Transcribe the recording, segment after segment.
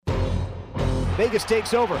Vegas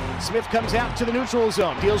takes over. Smith comes out to the neutral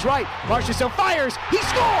zone. Deals right. Marchessault fires. He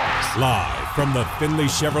scores! Live from the Finley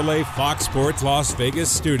Chevrolet Fox Sports Las Vegas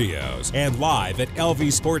studios and live at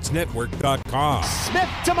lvsportsnetwork.com. Smith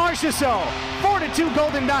to Marchessault. 4-2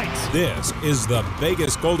 Golden Knights. This is the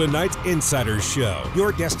Vegas Golden Knights Insider Show,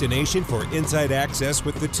 your destination for inside access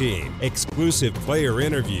with the team, exclusive player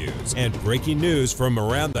interviews, and breaking news from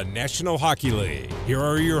around the National Hockey League. Here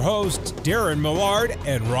are your hosts, Darren Millard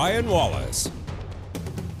and Ryan Wallace.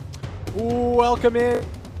 Welcome in.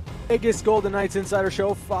 Vegas Golden Knights Insider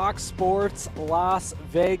Show, Fox Sports Las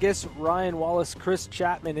Vegas. Ryan Wallace, Chris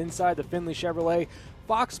Chapman inside the Finley Chevrolet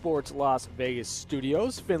Fox Sports Las Vegas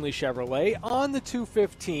studios. Finley Chevrolet on the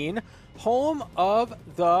 215, home of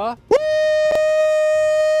the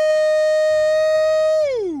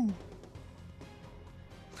Woo!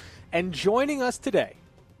 And joining us today,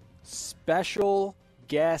 special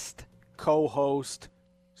guest co-host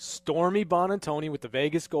Stormy Buonantony with the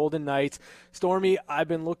Vegas Golden Knights. Stormy, I've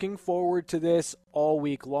been looking forward to this all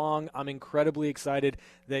week long. I'm incredibly excited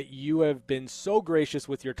that you have been so gracious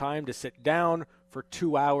with your time to sit down for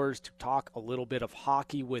 2 hours to talk a little bit of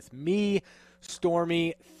hockey with me.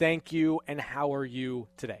 Stormy, thank you, and how are you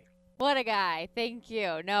today? What a guy. Thank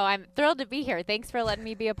you. No, I'm thrilled to be here. Thanks for letting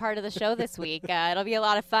me be a part of the show this week. It'll be a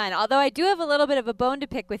lot of fun. Although I do have a little bit of a bone to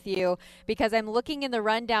pick with you because I'm looking in the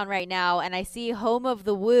rundown right now and I see home of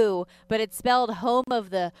the woo, but it's spelled home of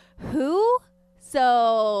the who?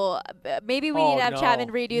 So maybe we need to have Chapman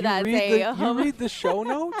redo that. You read the show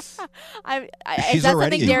notes? Is that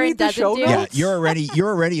something Darren doesn't do? Yeah, you're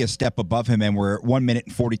already a step above him, and we're 1 minute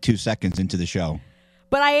and 42 seconds into the show.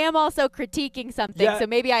 But I am also critiquing something, so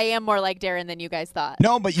maybe I am more like Darren than you guys thought.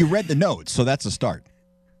 No, but you read the notes, so that's a start.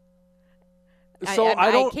 So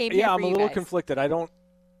I'm a little guys. conflicted. I don't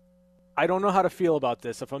know how to feel about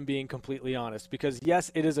this, if I'm being completely honest, because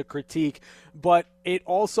yes, it is a critique, but it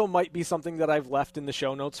also might be something that I've left in the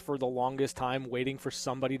show notes for the longest time, waiting for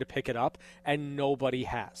somebody to pick it up, and nobody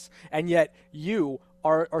has. And yet you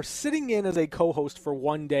are sitting in as a co-host for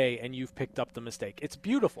one day, and you've picked up the mistake. It's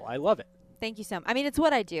beautiful. I love it. Thank you so much. I mean, it's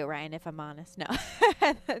what I do, Ryan, if I'm honest. No.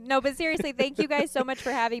 No, but seriously, thank you guys so much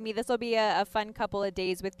for having me. This will be a fun couple of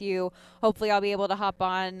days with you. Hopefully I'll be able to hop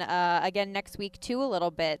on again next week, too, a little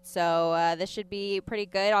bit. So this should be pretty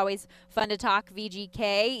good. Always fun to talk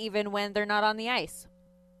VGK, even when they're not on the ice.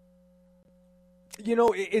 You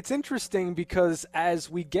know, it's interesting because as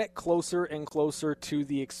we get closer and closer to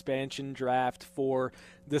the expansion draft for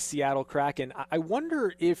the Seattle Kraken, I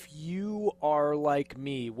wonder if you are like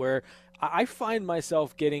me, where I find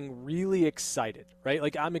myself getting really excited, right?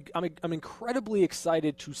 Like I'm incredibly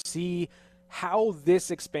excited to see how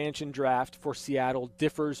this expansion draft for Seattle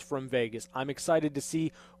differs from Vegas. I'm excited to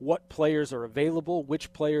see what players are available,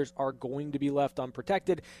 which players are going to be left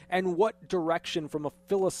unprotected, and what direction from a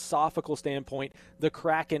philosophical standpoint the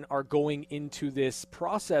Kraken are going into this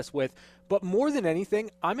process with. But more than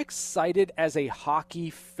anything, I'm excited as a hockey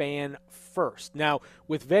fan first. Now,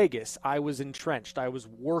 with Vegas, I was entrenched. I was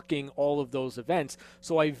working all of those events,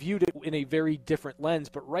 so I viewed it in a very different lens.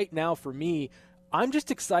 But right now, for me, I'm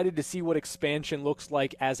just excited to see what expansion looks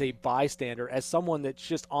like as a bystander, as someone that's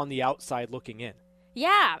just on the outside looking in.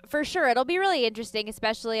 Yeah, for sure. It'll be really interesting,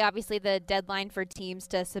 especially obviously the deadline for teams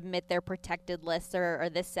to submit their protected lists are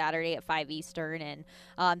this Saturday at 5 Eastern. And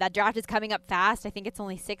that draft is coming up fast. I think it's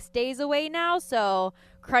only 6 days away now. So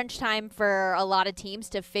crunch time for a lot of teams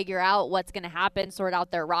to figure out what's going to happen, sort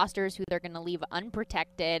out their rosters, who they're going to leave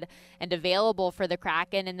unprotected and available for the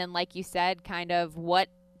Kraken. And then, like you said, kind of what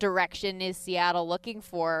direction is Seattle looking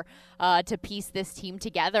for to piece this team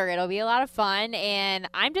together. It'll be a lot of fun, and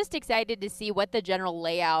I'm just excited to see what the general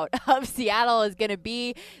layout of Seattle is going to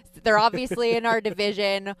be. They're obviously in our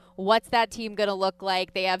division. What's that team going to look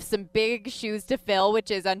like? They have some big shoes to fill, which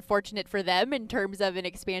is unfortunate for them in terms of an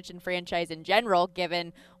expansion franchise in general,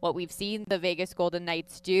 given what we've seen the Vegas Golden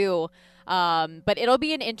Knights do. But it'll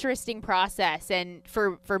be an interesting process. And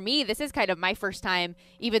for me, this is kind of my first time,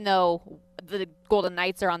 even though the Golden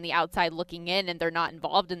Knights are on the outside looking in and they're not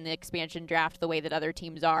involved in the expansion draft the way that other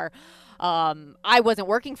teams are. I wasn't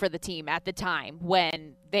working for the team at the time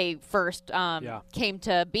when they first came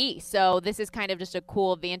to be. So this is kind of just a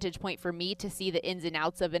cool vantage point for me to see the ins and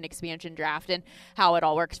outs of an expansion draft and how it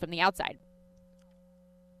all works from the outside.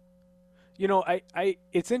 You know,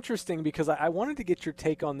 it's interesting because I wanted to get your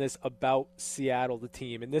take on this about Seattle, the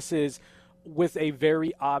team. And this is with a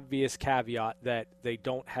very obvious caveat that they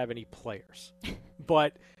don't have any players.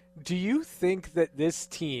 But Do you think that this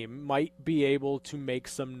team might be able to make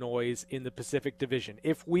some noise in the Pacific Division?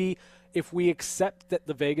 If we accept that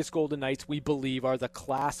the Vegas Golden Knights, we believe, are the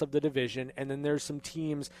class of the division, and then there's some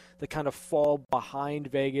teams that kind of fall behind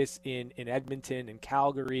Vegas in Edmonton and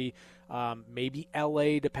Calgary, maybe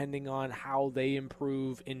LA, depending on how they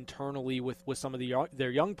improve internally with some of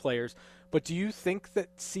their young players. But do you think that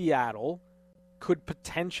Seattle could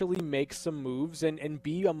potentially make some moves and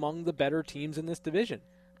be among the better teams in this division?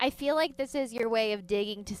 I feel like this is your way of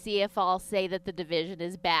digging to see if I'll say that the division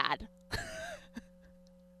is bad.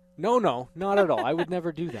 No, not at all. I would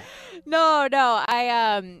never do that. No.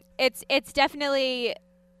 It's definitely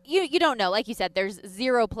you don't know. Like you said, there's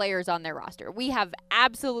 0 players on their roster. We have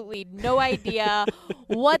absolutely no idea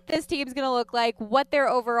what this team's going to look like, what their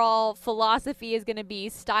overall philosophy is going to be,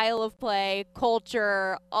 style of play,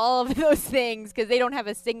 culture, all of those things, because they don't have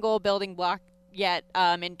a single building block yet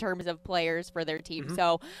in terms of players for their team. Mm-hmm.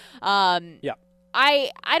 So yeah.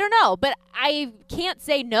 I don't know, but I can't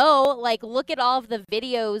say no. Like, look at all of the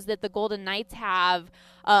videos that the Golden Knights have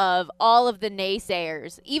of all of the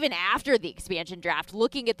naysayers, even after the expansion draft,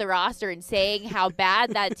 looking at the roster and saying how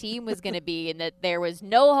bad that team was going to be and that there was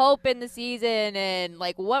no hope in the season and,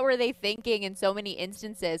 like, what were they thinking in so many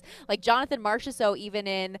instances. Like, Jonathan Marchessault, even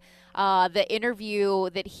in the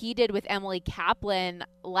interview that he did with Emily Kaplan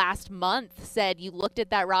last month, said you looked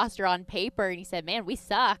at that roster on paper and he said, man, we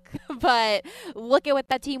suck. But look at what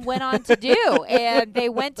that team went on to do. And they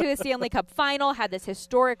went to a Stanley Cup final, had this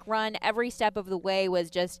historic run. Every step of the way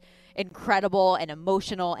was just incredible and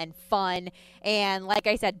emotional and fun. And like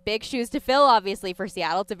I said, big shoes to fill, obviously, for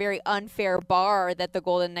Seattle. It's a very unfair bar that the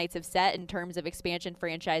Golden Knights have set in terms of expansion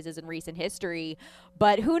franchises in recent history.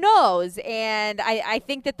 But who knows? And I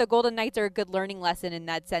think that the Golden Knights are a good learning lesson in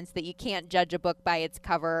that sense, that you can't judge a book by its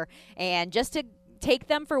cover. And just to take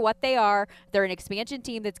them for what they are, they're an expansion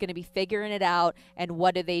team that's going to be figuring it out. And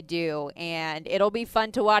what do they do? And it'll be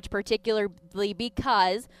fun to watch, particularly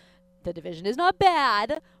because the division is not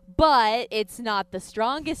bad, but it's not the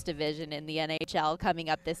strongest division in the NHL coming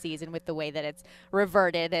up this season with the way that it's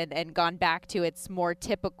reverted and gone back to its more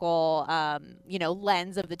typical,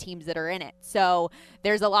 lens of the teams that are in it. So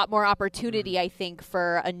there's a lot more opportunity, I think,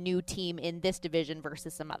 for a new team in this division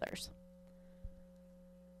versus some others.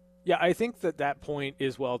 Yeah, I think that point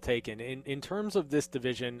is well taken. In terms of this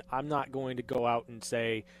division, I'm not going to go out and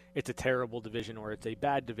say it's a terrible division or it's a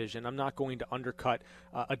bad division. I'm not going to undercut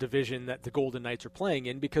a division that the Golden Knights are playing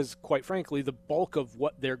in because, quite frankly, the bulk of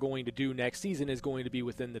what they're going to do next season is going to be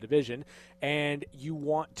within the division. And you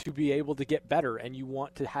want to be able to get better, and you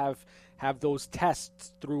want to have those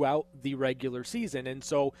tests throughout the regular season. And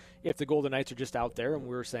so if the Golden Knights are just out there and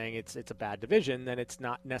we're saying it's a bad division, then it's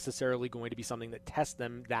not necessarily going to be something that tests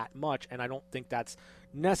them that much. And I don't think that's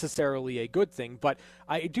necessarily a good thing. But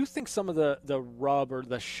I do think some of the rub or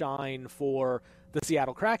the shine for the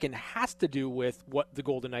Seattle Kraken has to do with what the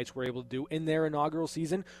Golden Knights were able to do in their inaugural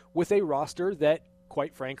season with a roster that,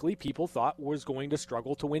 quite frankly, people thought was going to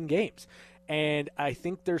struggle to win games. And I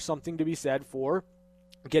think there's something to be said for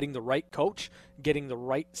getting the right coach, getting the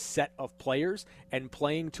right set of players, and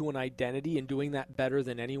playing to an identity and doing that better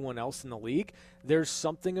than anyone else in the league. There's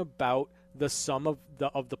something about the sum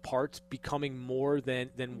of the parts becoming more than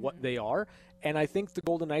what they are. And I think the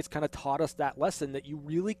Golden Knights kind of taught us that lesson, that you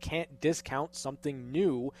really can't discount something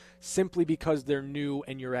new simply because they're new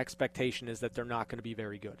and your expectation is that they're not going to be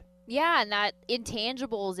very good. Yeah, and that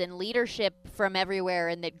intangibles and leadership from everywhere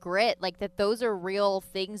and that grit, like that, those are real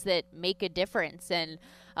things that make a difference. And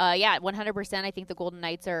 100%, I think the Golden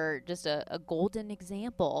Knights are just a golden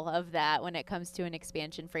example of that when it comes to an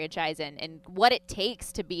expansion franchise and what it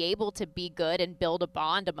takes to be able to be good and build a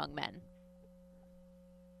bond among men.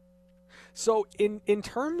 So in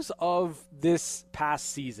terms of this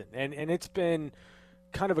past season, and it's been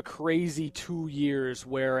kind of a crazy 2 years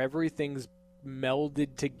where everything's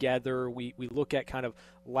melded together. We look at kind of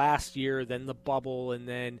last year, then the bubble, and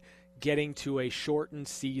then getting to a shortened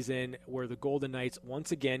season where the Golden Knights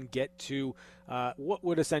once again get to what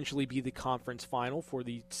would essentially be the conference final for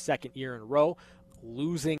the second year in a row,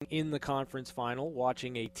 losing in the conference final,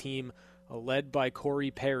 watching a team led by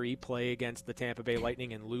Corey Perry play against the Tampa Bay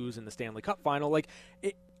Lightning and lose in the Stanley Cup final.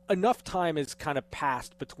 Enough time has kind of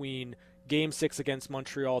passed between Game 6 against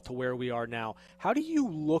Montreal to where we are now. How do you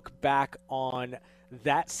look back on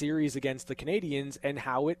that series against the Canadiens and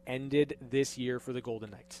how it ended this year for the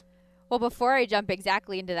Golden Knights? Well, before I jump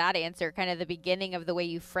exactly into that answer, kind of the beginning of the way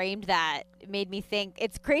you framed that made me think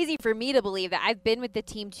it's crazy for me to believe that I've been with the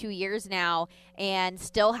team 2 years now and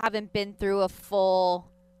still haven't been through a full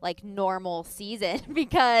like normal season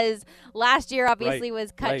because last year obviously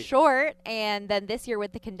was cut short, and then this year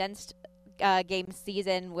with the condensed game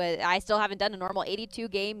season, I still haven't done a normal 82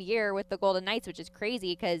 game year with the Golden Knights, which is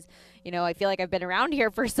crazy because, I feel like I've been around here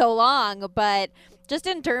for so long. But just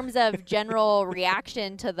in terms of general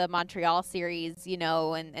reaction to the Montreal series,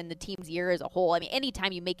 and the team's year as a whole, I mean,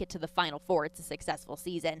 anytime you make it to the Final Four, it's a successful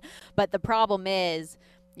season. But the problem is,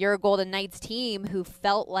 you're a Golden Knights team who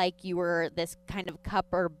felt like you were this kind of cup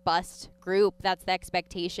or bust group. That's the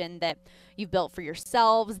expectation that you've built for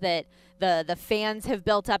yourselves, that the fans have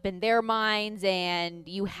built up in their minds, and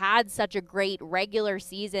you had such a great regular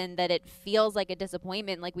season that it feels like a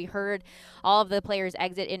disappointment. Like we heard all of the players'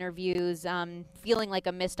 exit interviews, feeling like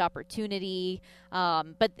a missed opportunity.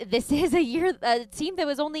 But this is a team that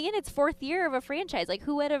was only in its fourth year of a franchise. Like,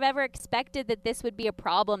 who would have ever expected that this would be a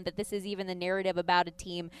problem, that this is even the narrative about a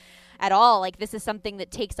team at all? Like, this is something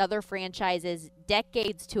that takes other franchises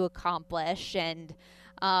decades to accomplish. And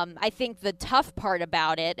I think the tough part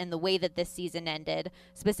about it, and the way that this season ended,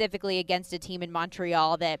 specifically against a team in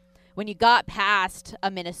Montreal, that when you got past a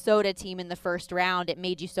Minnesota team in the first round, it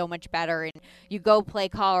made you so much better. And you go play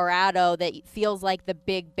Colorado, that feels like the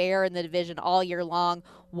big bear in the division all year long,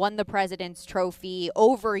 won the President's Trophy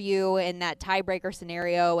over you in that tiebreaker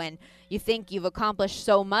scenario, and you think you've accomplished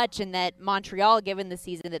so much, and that Montreal, given the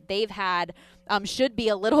season that they've had, should be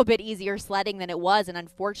a little bit easier sledding than it was. And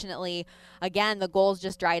unfortunately, again, the goals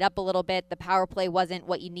just dried up a little bit. The power play wasn't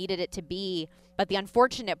what you needed it to be. But the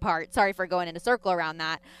unfortunate part, sorry for going in a circle around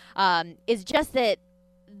that, is just that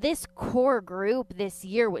this core group this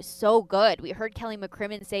year was so good. We heard Kelly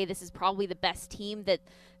McCrimmon say this is probably the best team that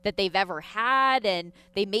they've ever had, and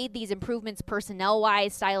they made these improvements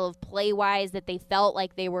personnel-wise, style of play-wise, that they felt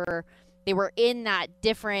like they were in that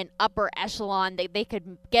different upper echelon. They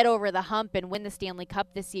could get over the hump and win the Stanley Cup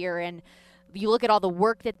this year. And you look at all the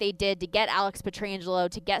work that they did to get Alex Pietrangelo,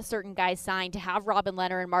 to get certain guys signed, to have Robin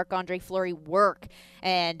Lehner and Marc-Andre Fleury work.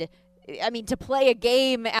 And, I mean, to play a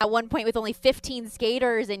game at one point with only 15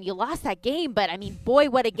 skaters, and you lost that game. But, I mean, boy,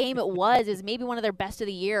 what a game it was. It was maybe one of their best of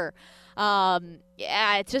the year.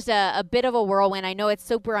 Yeah, it's just a bit of a whirlwind. I know it's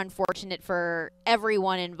super unfortunate for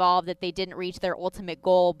everyone involved that they didn't reach their ultimate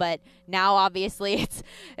goal, but now obviously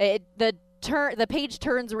the page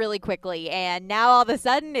turns really quickly, and now all of a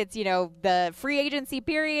sudden it's, the free agency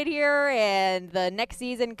period here and the next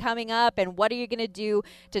season coming up, and what are you going to do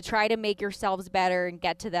to try to make yourselves better and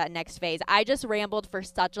get to that next phase? I just rambled for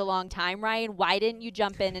such a long time, Ryan. Why didn't you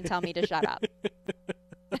jump in and tell me to shut up?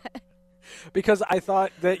 Because I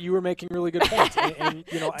thought that you were making really good points, and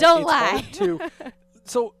don't it's lie. Hard to,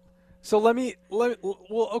 so let's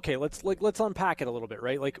unpack it a little bit,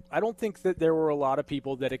 right? Like, I don't think that there were a lot of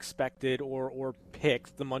people that expected or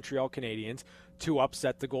picked the Montreal Canadiens to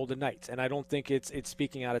upset the Golden Knights, and I don't think it's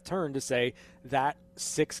speaking out of turn to say that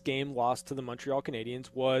 6-game loss to the Montreal Canadiens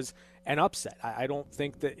was an upset. I don't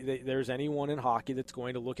think that there's anyone in hockey that's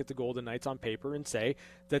going to look at the Golden Knights on paper and say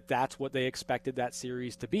that that's what they expected that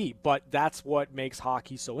series to be. But that's what makes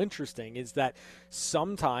hockey so interesting, is that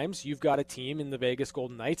sometimes you've got a team in the Vegas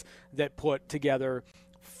Golden Knights that put together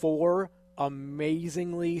 4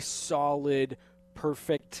 amazingly solid,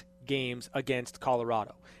 perfect games against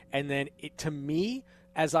Colorado. And then to me,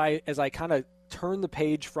 as I kind of turn the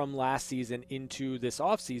page from last season into this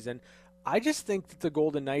offseason, I just think that the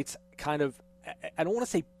Golden Knights kind of, I don't want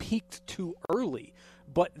to say peaked too early,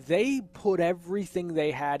 but they put everything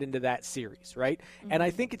they had into that series, right? Mm-hmm. And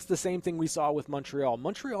I think it's the same thing we saw with Montreal.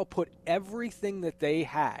 Montreal put everything that they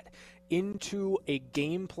had into a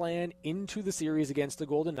game plan, into the series against the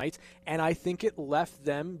Golden Knights, and I think it left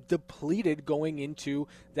them depleted going into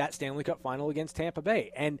that Stanley Cup final against Tampa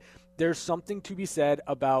Bay. And there's something to be said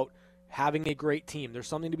about having a great team. There's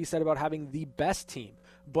something to be said about having the best team.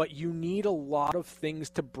 But you need a lot of things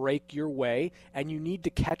to break your way, and you need to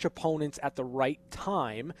catch opponents at the right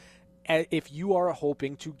time if you are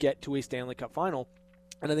hoping to get to a Stanley Cup final.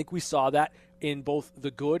 And I think we saw that in both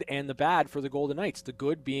the good and the bad for the Golden Knights. The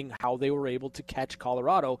good being how they were able to catch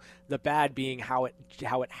Colorado, the bad being how it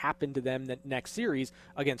happened to them the next series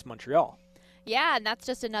against Montreal. Yeah, and that's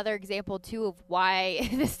just another example, too, of why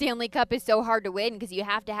the Stanley Cup is so hard to win, because you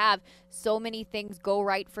have to have so many things go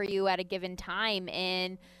right for you at a given time.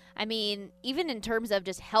 And, I mean, even in terms of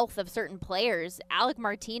just health of certain players, Alec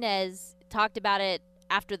Martinez talked about it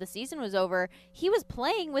after the season was over. He was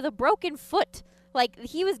playing with a broken foot. Like,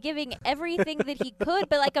 he was giving everything that he could,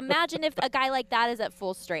 but, like, imagine if a guy like that is at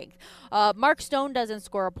full strength. Mark Stone doesn't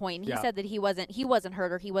score a point, and he said that he wasn't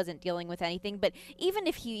hurt or he wasn't dealing with anything. But even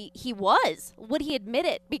if he was, would he admit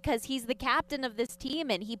it? Because he's the captain of this team,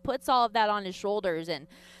 and he puts all of that on his shoulders. And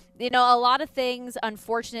a lot of things,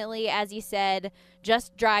 unfortunately, as you said,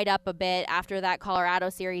 just dried up a bit after that Colorado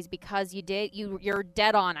series because you're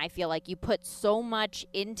dead on. I feel like you put so much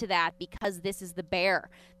into that because this is the Bear.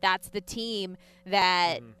 That's the team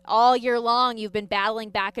that all year long you've been battling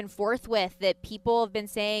back and forth with, that people have been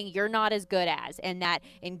saying you're not as good as, and that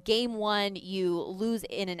in game one you lose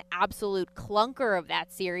in an absolute clunker of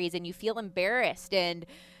that series and you feel embarrassed, and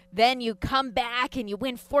then you come back and you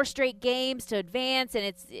win 4 straight games to advance,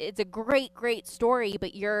 and it's a great story,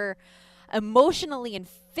 but you're emotionally and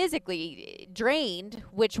physically drained,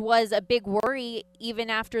 which was a big worry even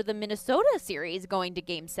after the Minnesota series going to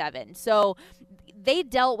game 7. So they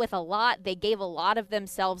dealt with a lot. They gave a lot of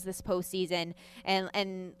themselves this postseason.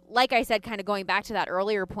 And like I said, kind of going back to that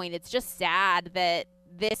earlier point, it's just sad that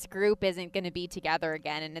this group isn't going to be together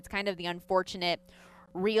again. And it's kind of the unfortunate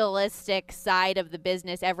realistic side of the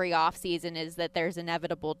business every offseason is that there's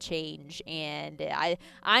inevitable change. And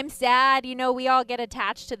I'm sad, we all get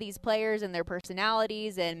attached to these players and their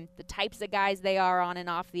personalities and the types of guys they are on and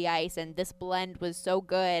off the ice, and this blend was so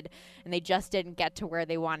good and they just didn't get to where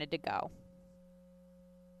they wanted to go.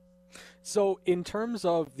 So in terms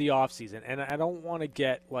of the offseason, and I don't want to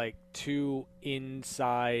get too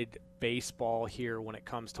inside baseball here when it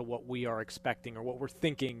comes to what we are expecting or what we're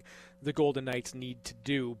thinking the Golden Knights need to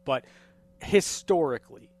do, but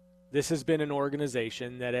historically, this has been an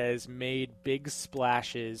organization that has made big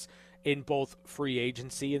splashes in both free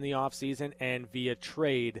agency in the offseason and via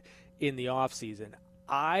trade in the offseason.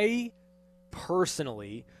 I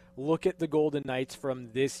personally look at the Golden Knights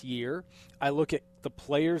from this year. I look at the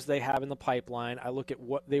players they have in the pipeline. I look at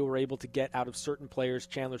what they were able to get out of certain players,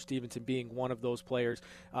 Chandler Stevenson being one of those players,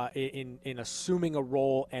 in assuming a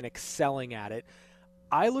role and excelling at it.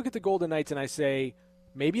 I look at the Golden Knights and I say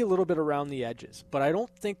maybe a little bit around the edges, but I don't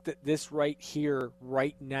think that this right here,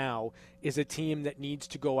 right now, is a team that needs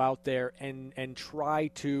to go out there and try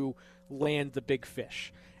to land the big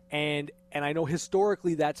fish. And I know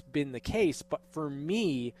historically that's been the case, but for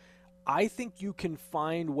me, I think you can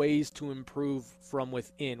find ways to improve from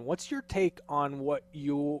within. What's your take on what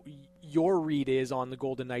your read is on the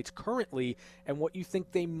Golden Knights currently and what you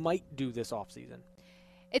think they might do this offseason?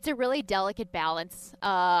 It's a really delicate balance,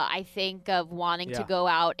 I think, of wanting to go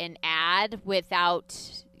out and add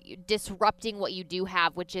without disrupting what you do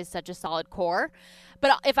have, which is such a solid core.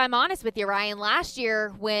 But if I'm honest with you, Ryan, last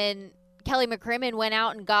year when Kelly McCrimmon went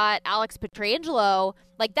out and got Alex Pietrangelo,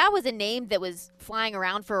 that was a name that was flying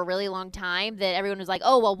around for a really long time that everyone was like,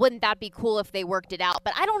 oh, well, wouldn't that be cool if they worked it out?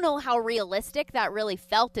 But I don't know how realistic that really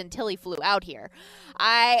felt until he flew out here.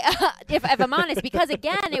 If I'm honest, because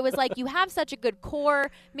again, it was you have such a good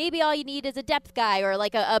core, maybe all you need is a depth guy or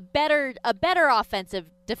a better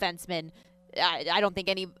offensive defenseman. I don't think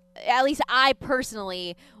at least I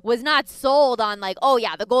personally was not sold on oh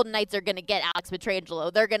yeah, the Golden Knights are going to get Alex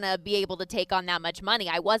Pietrangelo. They're going to be able to take on that much money.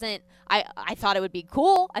 I thought it would be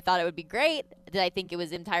cool. I thought it would be great. Did I think it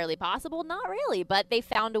was entirely possible? Not really, but they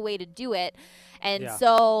found a way to do it. And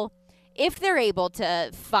so if they're able to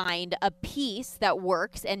find a piece that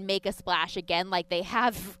works and make a splash again like they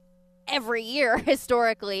have every year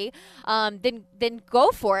historically, then go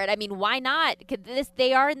for it. I mean, why not?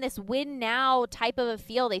 They are in this win now type of a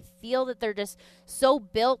feel. They feel that they're just so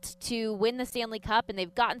built to win the Stanley Cup, and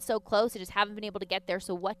they've gotten so close. They just haven't been able to get there.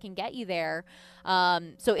 So what can get you there?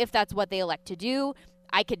 So if that's what they elect to do,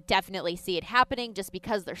 I could definitely see it happening just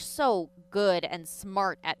because they're so good and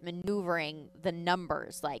smart at maneuvering the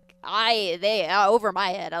numbers. They over my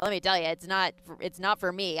head. Let me tell you, it's not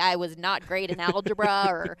for me. I was not great in algebra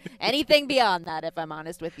or anything beyond that, if I'm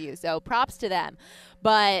honest with you. So props to them.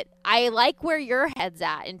 But I like where your head's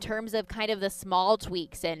at in terms of kind of the small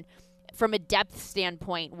tweaks and from a depth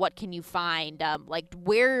standpoint, what can you find?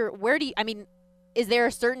 Where do you, is there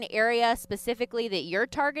a certain area specifically that you're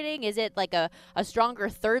targeting? Is it a stronger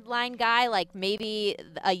third line guy, maybe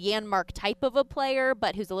a Janmark type of a player,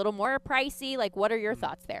 but who's a little more pricey? What are your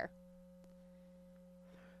thoughts there?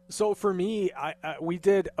 So for me, we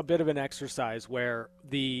did a bit of an exercise where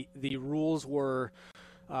the rules were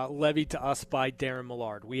levied to us by Darren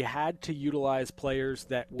Millard. We had to utilize players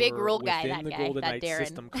that Big were rule within guy, the guy, Golden Knights Darren.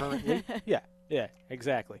 system currently. Yeah,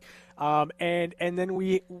 exactly. And then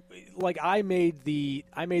I made the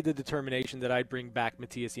determination that I'd bring back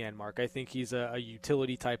Mattias Janmark. I think he's a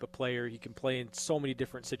utility type of player. He can play in so many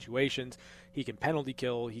different situations. He can penalty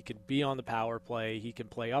kill. He can be on the power play. He can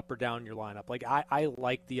play up or down your lineup. I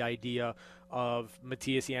like the idea of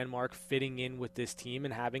Mattias Janmark fitting in with this team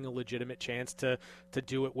and having a legitimate chance to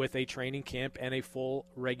do it with a training camp and a full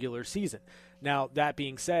regular season. Now, that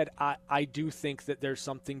being said, I do think that there's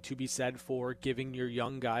something to be said for giving your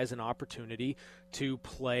young guys an opportunity to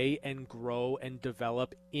play and grow and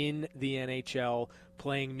develop in the NHL,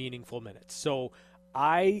 playing meaningful minutes. So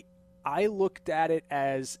I looked at it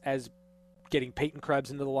as getting Peyton Krebs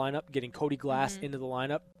into the lineup, getting Cody Glass into the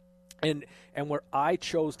lineup, and where I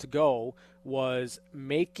chose to go was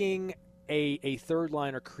making a third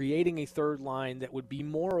line, or creating a third line that would be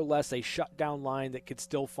more or less a shutdown line that could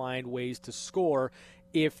still find ways to score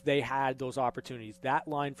if they had those opportunities. That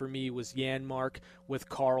line for me was Janmark with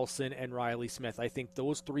Carlson and Riley Smith. I think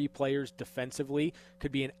those three players defensively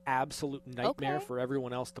could be an absolute nightmare for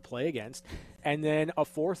everyone else to play against. And then a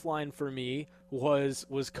fourth line for me was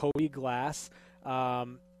Cody Glass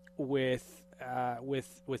with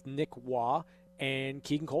Nick Waugh and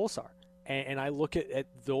Keegan Kolesar. And I look at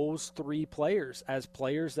those three players as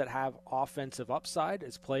players that have offensive upside,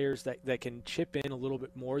 as players that can chip in a little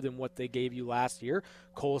bit more than what they gave you last year.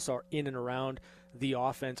 Kolesar in and around the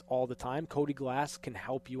offense all the time. Cody Glass can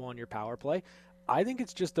help you on your power play. I think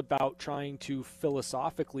it's just about trying to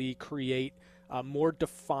philosophically create more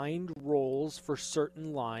defined roles for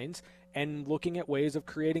certain lines and looking at ways of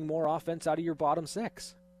creating more offense out of your bottom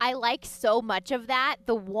six. I like so much of that.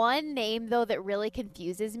 The one name, though, that really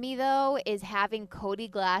confuses me, though, is having Cody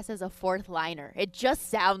Glass as a fourth liner. It just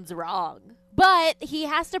sounds wrong. But he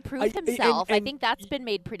has to prove himself. I think that's been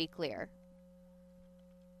made pretty clear.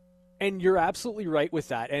 And you're absolutely right with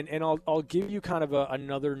that. And I'll give you kind of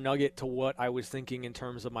another nugget to what I was thinking in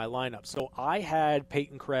terms of my lineup. So I had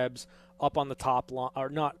Peyton Krebs up on the top line, or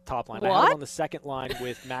not top line. What? I had him on the second line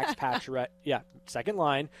with Max Pacioretty. Yeah, second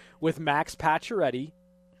line with Max Pacioretty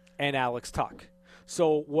and Alex Tuch.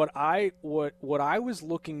 So what I was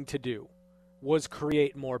looking to do was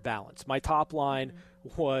create more balance. My top line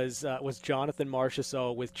was Jonathan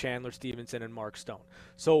Marchessault with Chandler Stevenson and Mark Stone.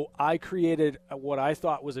 So I created what I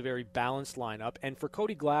thought was a very balanced lineup. And for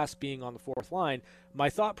Cody Glass being on the fourth line,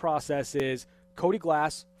 my thought process is Cody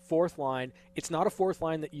Glass, fourth line. It's not a fourth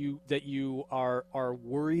line that you are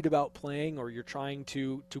worried about playing, or you're trying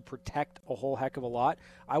to protect a whole heck of a lot.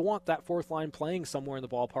 I want that fourth line playing somewhere in the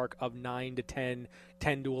ballpark of 9 to 10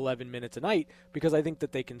 to 11 minutes a night, because I think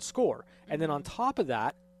that they can score. And then on top of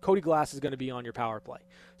that, Cody Glass is going to be on your power play.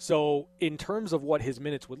 So in terms of what his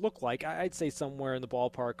minutes would look like, I'd say somewhere in the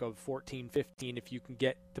ballpark of 14, 15 if you can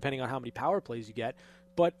get, depending on how many power plays you get.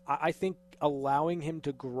 But I think allowing him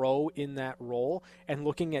to grow in that role, and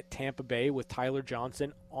looking at Tampa Bay with Tyler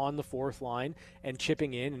Johnson on the fourth line and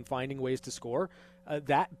chipping in and finding ways to score,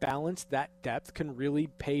 that balance, that depth can really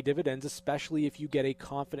pay dividends, especially if you get a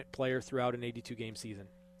confident player throughout an 82-game season.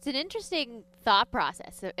 It's an interesting thought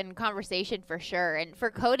process and conversation for sure. And for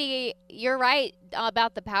Cody, you're right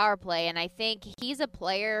about the power play, and I think he's a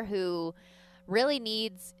player who really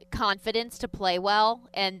needs confidence to play well,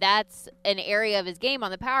 and that's an area of his game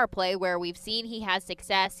on the power play where we've seen he has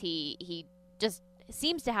success. He just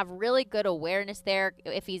seems to have really good awareness there.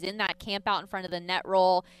 If he's in that camp out in front of the net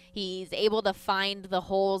roll, he's able to find the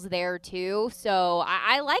holes there too. So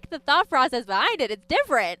I like the thought process behind it. It's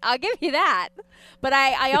different, I'll give you that. But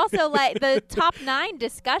I also like the top 9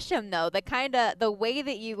 discussion, though, the way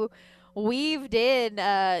that you weaved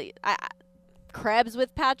in Krebs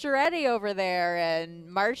with Pacioretty over there, and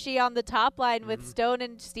Marshy on the top line with Stone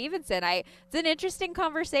and Stevenson. It's an interesting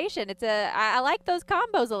conversation. I like those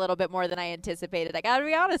combos a little bit more than I anticipated. I got to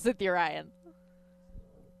be honest with you, Ryan.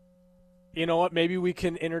 You know what? Maybe we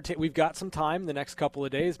can entertain. We've got some time the next couple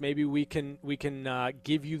of days. Maybe we can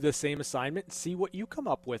give you the same assignment and see what you come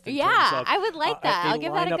up with. In terms of, I would like that. I'll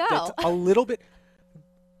give that a go.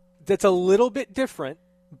 That's a little bit different,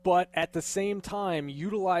 but at the same time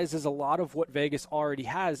utilizes a lot of what Vegas already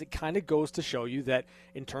has. It kind of goes to show you that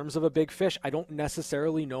in terms of a big fish, I don't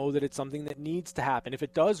necessarily know that it's something that needs to happen. If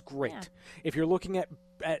it does, great. Yeah. If you're looking at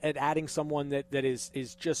adding someone that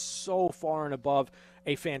is just so far and above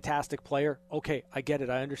a fantastic player, okay, I get it,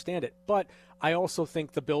 I understand it. But I also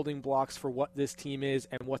think the building blocks for what this team is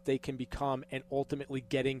and what they can become and ultimately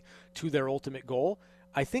getting to their ultimate goal,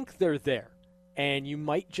 I think they're there. And you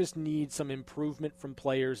might just need some improvement from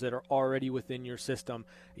players that are already within your system.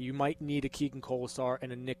 You might need a Keegan Kolesar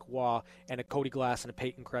and a Nick Waugh and a Cody Glass and a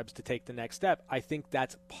Peyton Krebs to take the next step. I think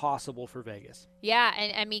that's possible for Vegas. Yeah,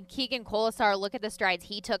 and I mean, Keegan Kolesar, look at the strides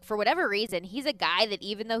he took. For whatever reason, he's a guy that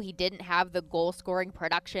even though he didn't have the goal-scoring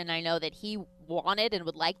production I know that he wanted and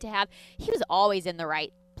would like to have, he was always in the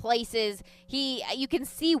right places. You can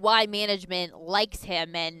see why management likes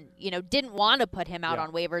him and didn't want to put him out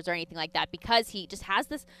on waivers or anything like that, because he just has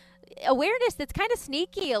this awareness that's kind of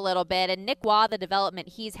sneaky a little bit. And Nick Waugh, the development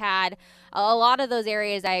he's had, a lot of those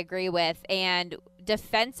areas I agree with. And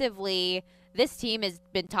defensively, this team has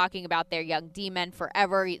been talking about their young D-men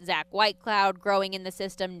forever. Zach Whitecloud growing in the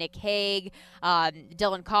system, Nick Hague,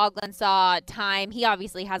 Dylan Coughlin saw time. He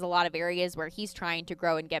obviously has a lot of areas where he's trying to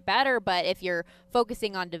grow and get better, but if you're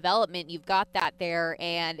focusing on development, you've got that there.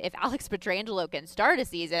 And if Alex Pietrangelo can start a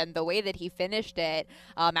season the way that he finished it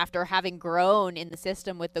after having grown in the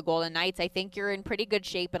system with the Golden Knights, I think you're in pretty good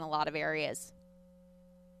shape in a lot of areas.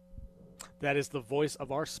 That is the voice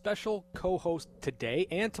of our special co-host today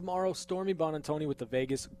and tomorrow, Stormy Buonantony with the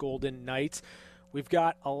Vegas Golden Knights. We've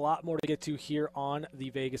got a lot more to get to here on the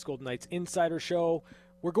Vegas Golden Knights Insider Show.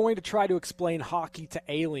 We're going to try to explain hockey to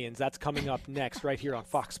aliens. That's coming up next right here on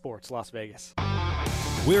Fox Sports Las Vegas.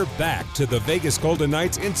 We're back to the Vegas Golden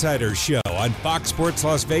Knights Insider Show on Fox Sports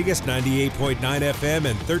Las Vegas, 98.9 FM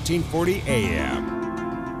and 1340 AM.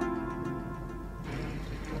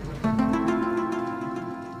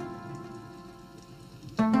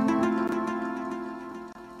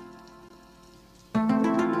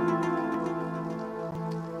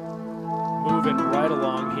 Moving right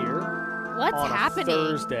along here. What's on happening?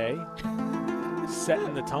 Thursday,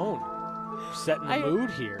 setting the tone, setting the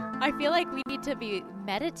mood here. I feel like we need to be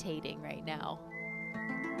meditating right now.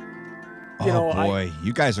 You know, boy,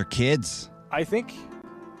 you guys are kids. I think,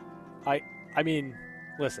 I mean,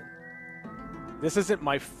 listen, this isn't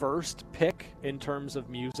my first pick in terms of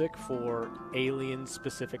music for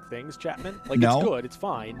alien-specific things, Chapman. Like, No. It's good, it's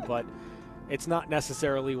fine, but it's not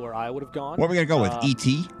necessarily where I would have gone. What are we going to go with?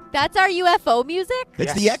 E.T.? That's our UFO music? It's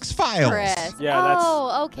Yes. the X-Files. Chris. Yeah,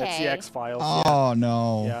 oh, okay. That's the X-Files. Oh,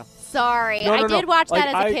 no. Yeah. Sorry. No, I did watch Like,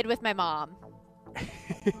 that as a kid with my mom.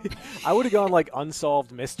 I would have gone like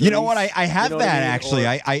Unsolved Mysteries. You know what? I have You know what that I mean? actually.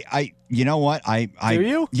 Or- I you know what? I Do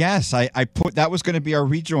you? Yes, I put that was going to be our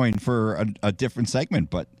rejoin for a different segment,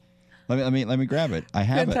 but let me grab it. I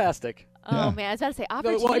have Fantastic. Oh, Yeah. man. I was about to say No,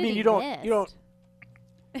 opportunity well, I mean,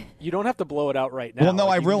 you don't have to blow it out right now. Well, no,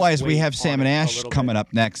 Like, I you can realize just we wait have on Sam it and a Ash little coming bit.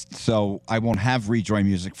 up next, so I won't have rejoin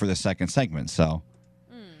music for the second segment. So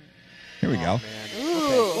here we go. Man.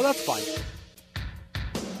 Okay. Well, that's fine.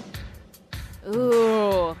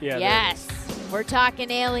 Ooh. Yeah, there it yes. We're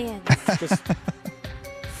talking aliens. Just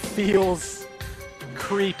feels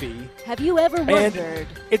creepy. Have you ever wondered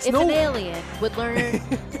it's if no- an alien would learn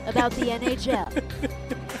about the NHL?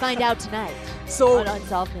 Find out tonight So on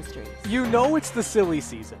Unsolved Mysteries. you know it's the silly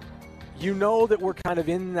season. You know that we're kind of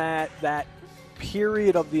in that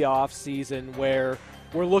period of the off season where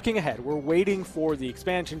we're looking ahead. We're waiting for the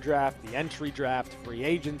expansion draft, the entry draft, free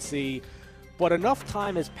agency, but enough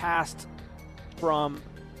time has passed from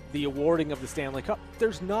the awarding of the Stanley Cup.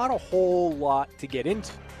 There's not a whole lot to get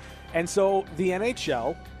into. And so the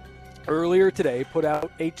NHL earlier today put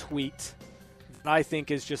out a tweet that I think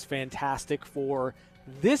is just fantastic for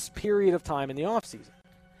this period of time in the offseason.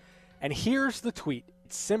 And here's the tweet.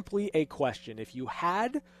 It's simply a question. If you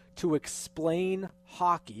had to explain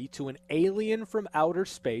hockey to an alien from outer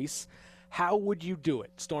space, how would you do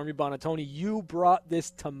it? Stormy Buonantony, you brought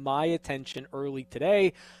this to my attention early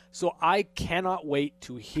today, so I cannot wait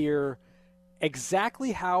to hear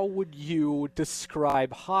exactly how would you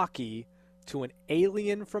describe hockey to an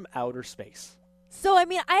alien from outer space. So, I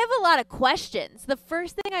mean, I have a lot of questions. The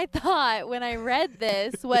first thing I thought when I read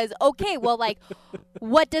this was, okay, well, like,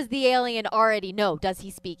 what does the alien already know? Does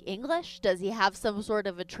he speak English? Does he have some sort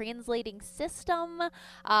of a translating system?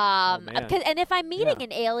 man. And if I'm meeting Yeah.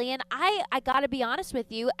 an alien, I got to be honest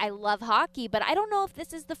with you, I love hockey, but I don't know if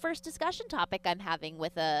this is the first discussion topic I'm having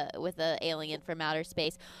with a alien from outer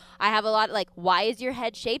space. I have a lot like, why is your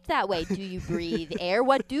head shaped that way? Do you breathe air?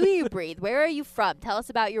 What do you breathe? Where are you from? Tell us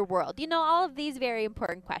about your world. You know, all of these very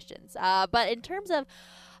important questions. But in terms of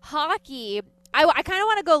hockey, I kind of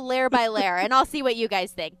want to go layer by layer, and I'll see what you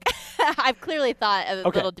guys think. I've clearly thought a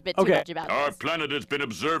little bit too much about Our this. planet has been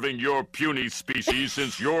observing your puny species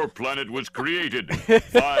since your planet was created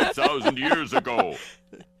 5,000 years ago.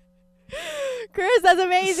 Chris, that's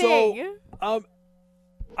amazing. So,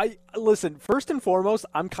 I listen, first and foremost,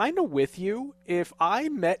 I'm kind of with you. If I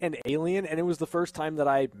met an alien and it was the first time that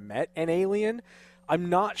I met an alien, I'm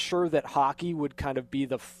not sure that hockey would kind of be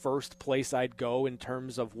the first place I'd go in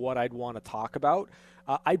terms of what I'd want to talk about.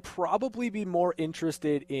 I'd probably be more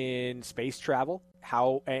interested in space travel,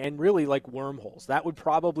 and really like wormholes. That would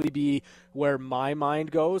probably be where my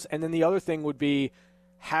mind goes. And then the other thing would be,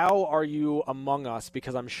 how are you among us?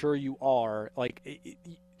 Because I'm sure you are. Like,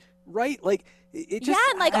 right? Like, it just,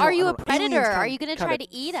 Yeah, and, like, I don't- are you I a don't know. Aliens predator? kinda- Are you gonna try kinda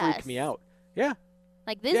to eat freak us? me out. Yeah.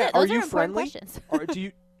 Like, those Yeah, are are you important friendly? questions. Or do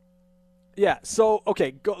you? Yeah. So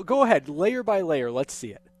okay, go ahead, layer by layer. Let's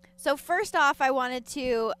see it. So first off, I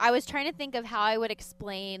was trying to think of how I would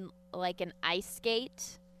explain like an ice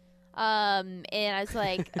skate. And I was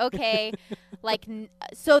like, okay, like,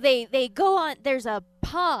 so they go on, there's a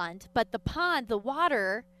pond, but the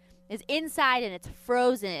water is inside and it's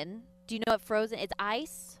frozen. Do you know what frozen? It's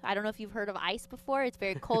ice. I don't know if you've heard of ice before. It's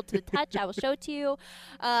very cold to the touch. I will show it to you.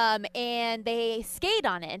 And they skate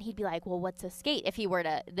on it. And he'd be like, well, what's a skate? If he were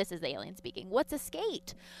to, this is the alien speaking, what's a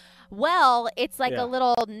skate? Well, it's like a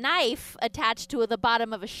little knife attached to the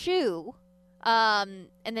bottom of a shoe. And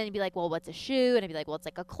then he'd be like, well, what's a shoe? And I'd be like, well, it's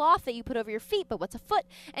like a cloth that you put over your feet, but what's a foot?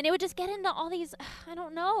 And it would just get into all these, I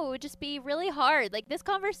don't know, it would just be really hard. Like this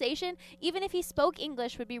conversation, even if he spoke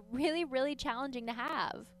English, would be really, really challenging to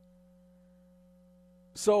have.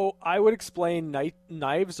 So I would explain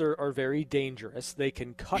knives are very dangerous. They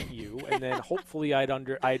can cut you, and then hopefully I'd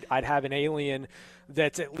have an alien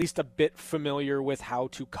that's at least a bit familiar with how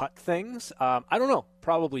to cut things. I don't know,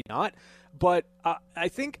 probably not, but I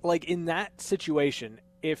think like in that situation,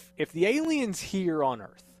 if the alien's here on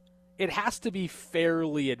Earth, it has to be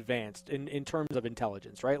fairly advanced in terms of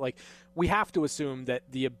intelligence, right? Like we have to assume that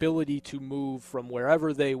the ability to move from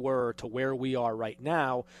wherever they were to where we are right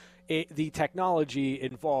now, the technology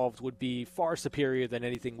involved would be far superior than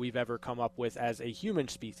anything we've ever come up with as a human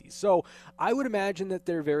species. So I would imagine that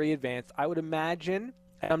they're very advanced. I would imagine,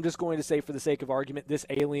 and I'm just going to say for the sake of argument, this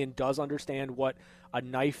alien does understand what a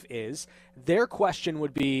knife is. Their question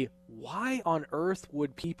would be, why on earth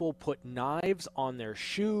would people put knives on their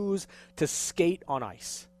shoes to skate on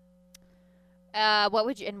ice? What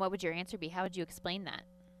would your answer be? How would you explain that?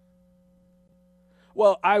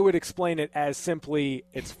 Well, I would explain it as simply,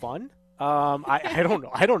 it's fun. I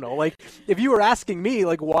don't know. Like, if you were asking me,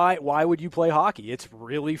 like, why would you play hockey? It's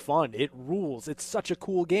really fun. It rules. It's such a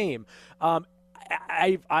cool game.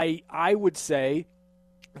 I would say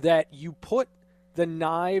that you put the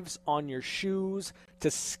knives on your shoes to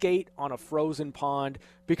skate on a frozen pond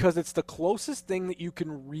because it's the closest thing that you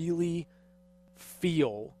can really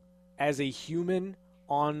feel as a human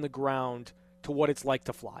on the ground to what it's like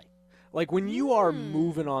to fly. Like when you are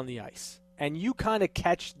moving on the ice and you kind of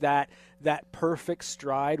catch that perfect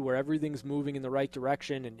stride where everything's moving in the right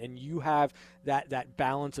direction and you have that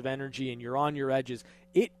balance of energy and you're on your edges,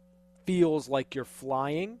 it feels like you're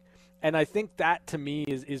flying. And I think that to me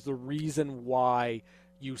is the reason why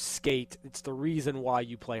you skate. It's the reason why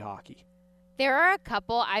you play hockey. There are a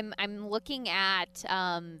couple. I'm looking at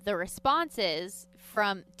the responses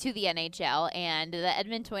to the NHL, and the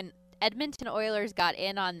Edmonton Oilers got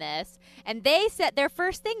in on this, and they said their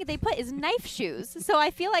first thing they put is knife shoes. So I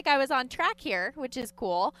feel like I was on track here, which is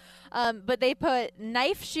cool. But they put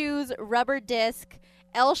knife shoes, rubber disc,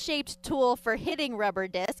 L-shaped tool for hitting rubber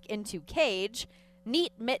disc into cage,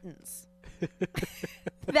 neat mittens.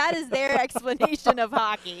 That is their explanation of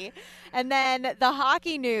hockey. And then the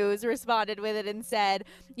Hockey News responded with it and said,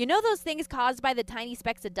 you know those things caused by the tiny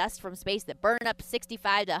specks of dust from space that burn up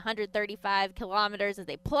 65 to 135 kilometers as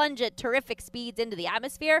they plunge at terrific speeds into the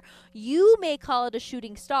atmosphere? You may call it a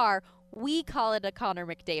shooting star. We call it a Connor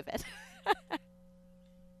McDavid.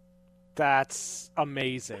 That's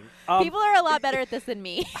amazing. People are a lot better at this than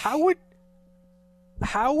me. How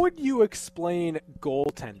would you explain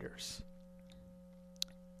goaltenders?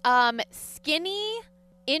 Skinny,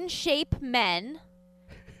 in shape men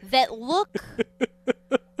that look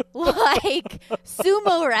like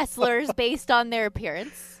sumo wrestlers based on their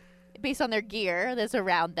appearance, based on their gear that's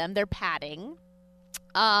around them, their padding.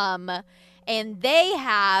 And they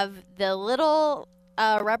have the little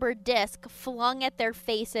rubber disc flung at their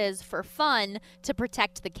faces for fun to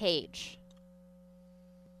protect the cage.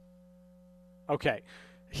 Okay.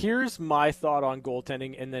 Here's my thought on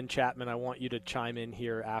goaltending, and then Chapman, I want you to chime in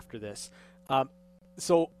here after this.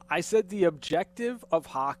 So I said the objective of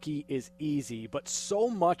hockey is easy, but so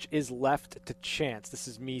much is left to chance. This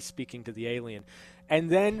is me speaking to the alien. And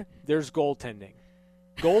then there's goaltending.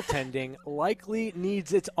 Goaltending likely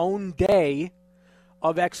needs its own day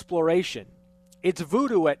of exploration. It's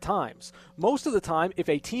voodoo at times. Most of the time, if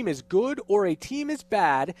a team is good or a team is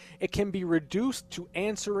bad, it can be reduced to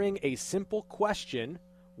answering a simple question: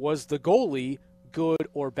 was the goalie good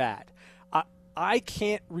or bad? I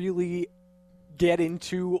can't really get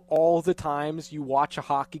into all the times you watch a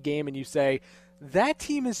hockey game and you say, that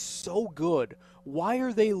team is so good. Why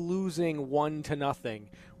are they losing 1-0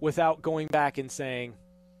 without going back and saying,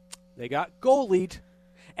 they got goalied,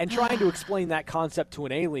 and trying to explain that concept to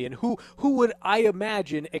an alien who would, I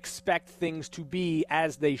imagine, expect things to be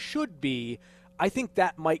as they should be. I think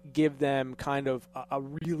that might give them kind of a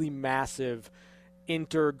really massive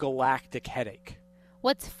intergalactic headache.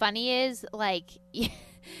 What's funny is, like,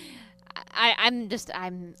 I'm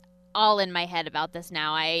all in my head about this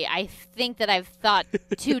now. I think that I've thought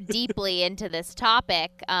too deeply into this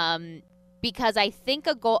topic because I think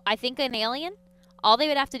an alien, all they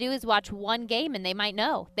would have to do is watch one game and they might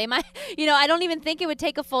know. They might, I don't even think it would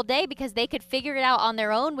take a full day because they could figure it out on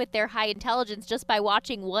their own with their high intelligence just by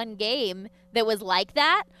watching one game that was like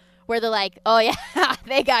that, where they're like, oh, yeah,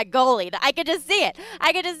 they got goalied. I could just see it.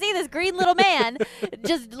 I could just see this green little man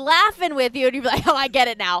just laughing with you, and you'd be like, oh, I get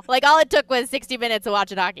it now. Like, all it took was 60 minutes of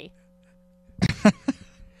watching hockey.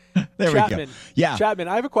 There Chapman, we go. Yeah. Chapman,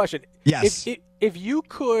 I have a question. Yes. If you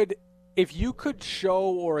could show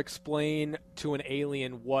or explain to an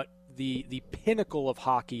alien what the pinnacle of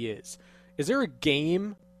hockey is there a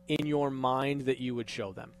game in your mind that you would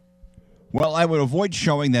show them? Well, I would avoid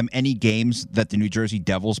showing them any games that the New Jersey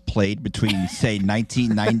Devils played between, say,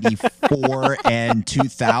 1994 and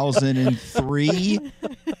 2003,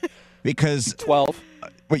 because 12.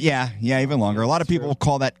 But yeah, even longer. A lot of people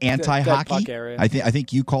call that anti-hockey. I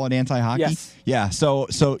think you call it anti-hockey. Yes. Yeah. So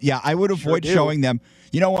yeah, I would avoid showing them.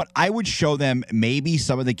 You know what? I would show them maybe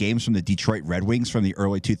some of the games from the Detroit Red Wings from the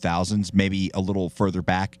early 2000s, maybe a little further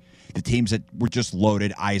back. The teams that were just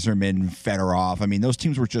loaded, Yzerman, Fedorov. I mean, those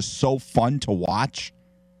teams were just so fun to watch,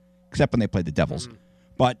 except when they played the Devils.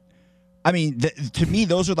 But, I mean, to me,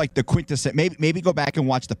 those are like the quintessence. Maybe go back and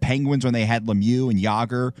watch the Penguins when they had Lemieux and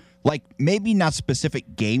Yager. Like, maybe not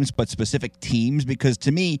specific games, but specific teams. Because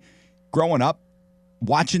to me, growing up,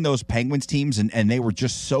 watching those Penguins teams, and they were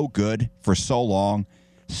just so good for so long,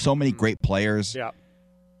 so many great players. Yeah.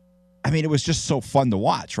 I mean, it was just so fun to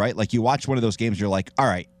watch, right? Like, you watch one of those games, you're like, all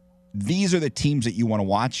right, these are the teams that you want to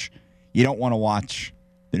watch. You don't want to watch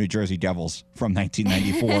the New Jersey Devils from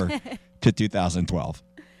 1994 to 2012.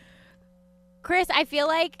 Chris, I feel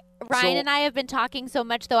like Ryan and I have been talking so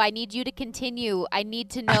much, though. I need you to continue. I need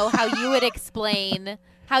to know how you would explain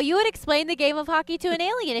the game of hockey to an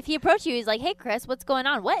alien. If he approached you, he's like, "Hey, Chris, what's going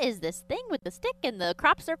on? What is this thing with the stick and the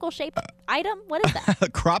crop circle shaped item? What is that?" A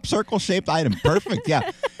crop circle shaped item. Perfect.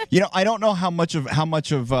 Yeah. I don't know how much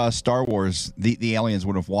of Star Wars the aliens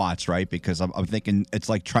would have watched, right? Because I'm thinking it's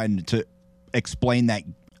like trying to explain that.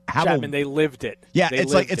 Chapman, they lived it. Yeah,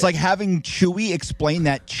 it's like having Chewie explain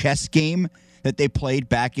that chess game that they played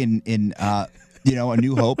back in A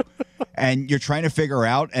New Hope, and you're trying to figure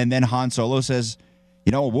out, and then Han Solo says,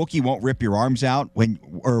 a Wookiee won't rip your arms out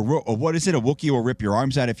or what is it? A Wookiee will rip your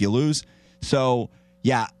arms out if you lose. So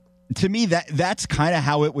yeah, to me that's kind of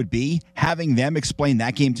how it would be. Having them explain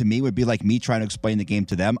that game to me would be like me trying to explain the game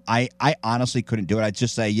to them. I honestly couldn't do it. I'd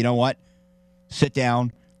just say, you know what? Sit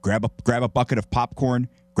down, grab a bucket of popcorn,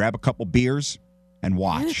 grab a couple beers, and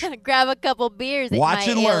watch. Grab a couple beers. Watch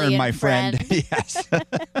and learn, my friend. Yes.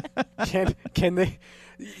 Can they?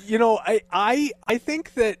 I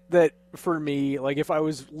think that for me, like, if I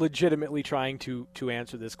was legitimately trying to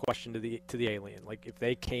answer this question to the alien, like if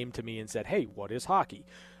they came to me and said, "Hey, what is hockey?"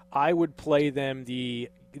 I would play them the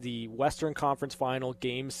Western Conference Final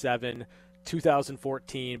Game 7,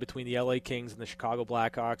 2014 between the LA Kings and the Chicago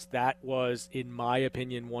Blackhawks. That was, in my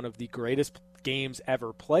opinion, one of the greatest games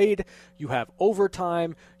ever played. You have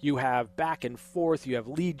overtime, you have back and forth, you have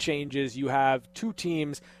lead changes, you have two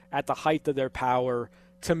teams at the height of their power.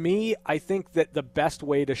 To me, I think that the best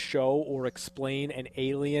way to show or explain an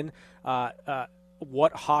alien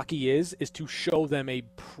what hockey is to show them a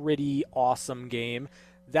pretty awesome game.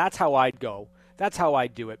 That's how I'd go. That's how I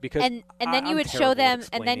do it, because and then you would show them,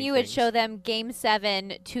 and then you would show them Game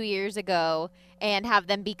 7 2 years ago, and have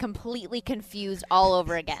them be completely confused all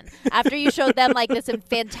over again. After you showed them like this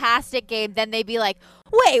fantastic game, then they'd be like,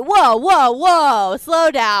 "Wait, whoa, slow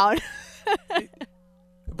down."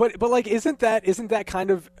 But like, isn't that kind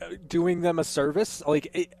of doing them a service?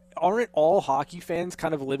 Like, aren't all hockey fans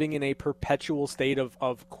kind of living in a perpetual state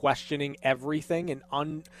of questioning everything and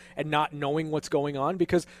not knowing what's going on,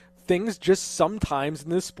 because things just sometimes in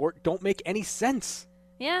this sport don't make any sense?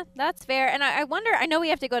 Yeah, that's fair. And I wonder, I know we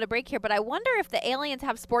have to go to break here, but I wonder if the aliens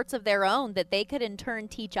have sports of their own that they could in turn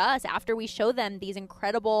teach us after we show them these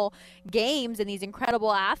incredible games and these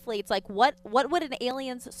incredible athletes. Like, what would an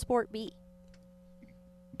alien's sport be?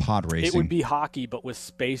 Pod racing. It would be hockey, but with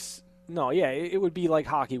space. No, yeah, it would be like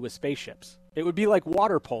hockey with spaceships. It would be like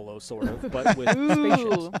water polo, sort of, but with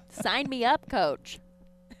spaceships. Sign me up, coach.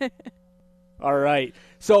 All right.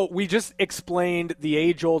 So we just explained the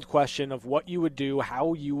age-old question of what you would do,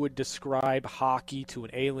 how you would describe hockey to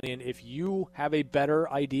an alien. If you have a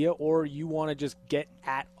better idea, or you want to just get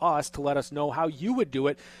at us to let us know how you would do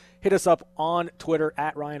it, hit us up on Twitter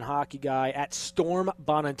at Ryan Hockey Guy, at Storm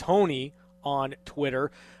Bonantoni on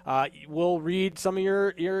Twitter. We'll read some of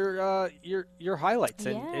your highlights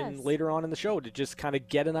and later on in the show to just kind of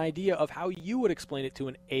get an idea of how you would explain it to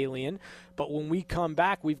an alien. But when we come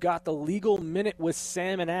back, we've got the Legal Minute with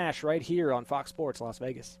Sam and Ash right here on Fox Sports Las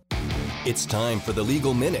Vegas. It's time for the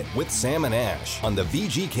Legal Minute with Sam and Ash on the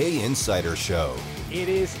VGK Insider Show. It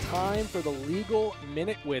is time for the Legal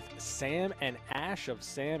Minute with Sam and Ash of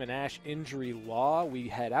Sam and Ash Injury Law. We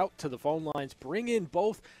head out to the phone lines, bring in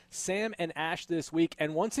both Sam and Ash this week.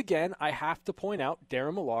 And once again, I have to point out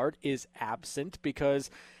Darren Millard is absent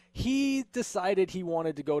because he decided he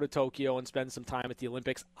wanted to go to Tokyo and spend some time at the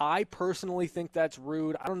Olympics. I personally think that's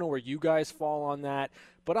rude. I don't know where you guys fall on that,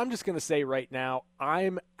 but I'm just going to say right now,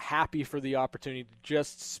 I'm happy for the opportunity to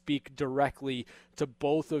just speak directly to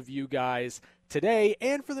both of you guys today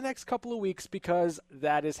and for the next couple of weeks because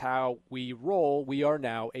that is how we roll. We are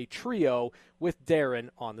now a trio with Darren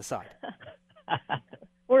on the side.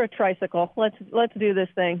 We're a tricycle. Let's do this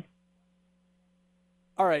thing.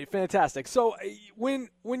 All right, fantastic. So when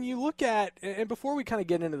you look at, and before we kind of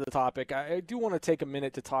get into the topic, I do want to take a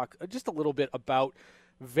minute to talk just a little bit about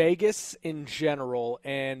Vegas in general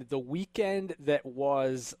and the weekend that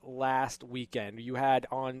was last weekend. You had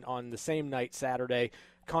on the same night, Saturday,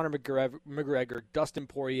 Conor McGregor, Dustin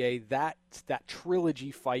Poirier, that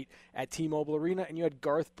trilogy fight at T-Mobile Arena, and you had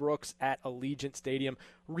Garth Brooks at Allegiant Stadium.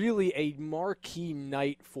 Really a marquee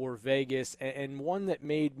night for Vegas, and one that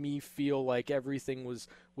made me feel like everything was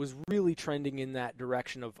really trending in that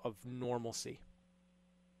direction of normalcy.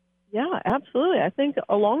 Yeah, absolutely. I think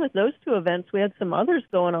along with those two events, we had some others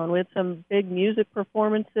going on. We had some big music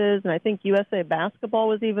performances, and I think USA Basketball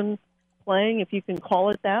was even playing, if you can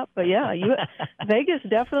call it that. But yeah, Vegas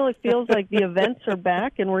definitely feels like the events are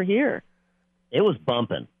back and we're here. It was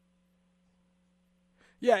bumping.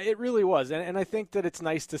 Yeah, it really was. And I think that it's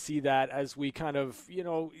nice to see that as we kind of,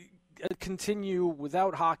 continue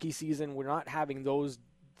without hockey season. We're not having those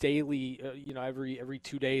daily, every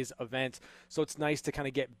 2 days events. So it's nice to kind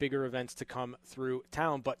of get bigger events to come through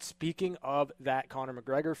town. But speaking of that Conor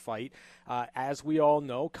McGregor fight, as we all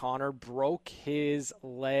know, Conor broke his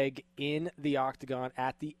leg in the octagon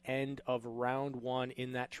at the end of round one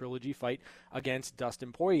in that trilogy fight against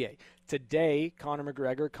Dustin Poirier. Today, Conor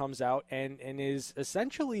McGregor comes out and is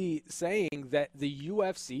essentially saying that the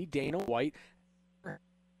UFC, Dana White,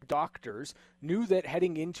 doctors knew that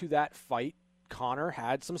heading into that fight, Conor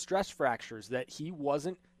had some stress fractures, that he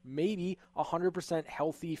wasn't maybe 100%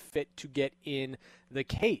 healthy, fit to get in the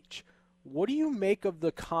cage. What do you make of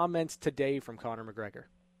the comments today from Conor McGregor?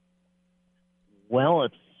 Well,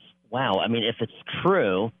 wow. I mean, if it's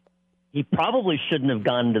true, he probably shouldn't have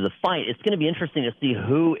gone into the fight. It's going to be interesting to see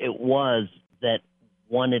who it was that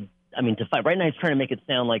wanted, to fight. Right now he's trying to make it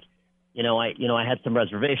sound like, I had some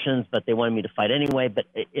reservations, but they wanted me to fight anyway. But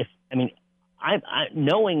I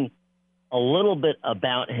knowing a little bit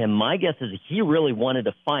about him, my guess is he really wanted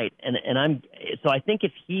to fight, so I think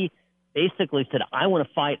if he basically said, I want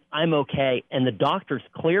to fight, I'm okay, and the doctors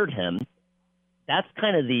cleared him, that's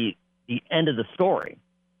kind of the end of the story.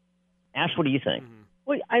 Ash, what do you think?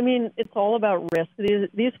 Well, it's all about risk.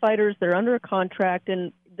 These fighters, they're under a contract,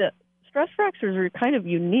 and the stress fractures are kind of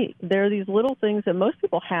unique. They're these little things that most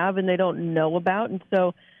people have and they don't know about, and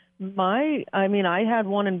so I had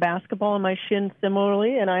one in basketball in my shin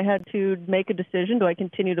similarly, and I had to make a decision. Do I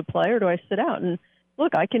continue to play or do I sit out? And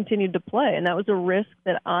look, I continued to play, and that was a risk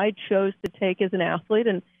that I chose to take as an athlete.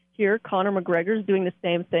 And here, Conor McGregor's doing the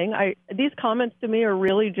same thing. These comments to me are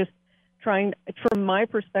really just trying, from my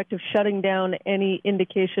perspective, shutting down any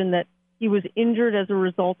indication that he was injured as a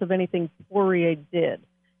result of anything Poirier did.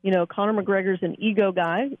 Conor McGregor's an ego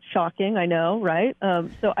guy. Shocking, I know, right?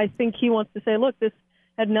 So I think he wants to say, look, this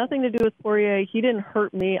had nothing to do with Poirier. He didn't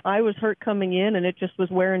hurt me. I was hurt coming in, and it just was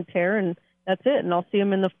wear and tear, and that's it. And I'll see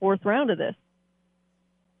him in the fourth round of this.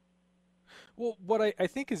 Well, what I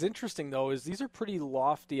think is interesting, though, is these are pretty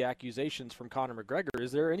lofty accusations from Conor McGregor.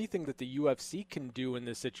 Is there anything that the UFC can do in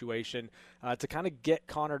this situation to kind of get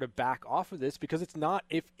Conor to back off of this? Because it's not,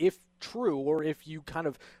 if true, or if you kind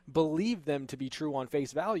of believe them to be true on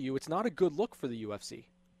face value, it's not a good look for the UFC.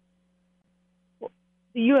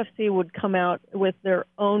 The UFC would come out with their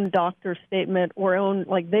own doctor statement or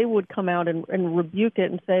they would come out and rebuke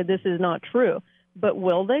it and say this is not true. But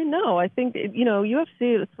will they? No. I think,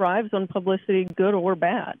 UFC thrives on publicity, good or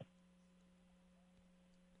bad.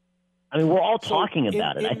 We're all talking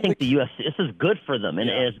about it. I think the UFC, this is good for them. And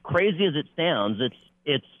as crazy as it sounds,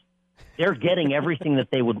 they're getting everything that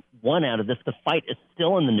they would want out of this. The fight is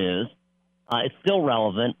still in the news. It's still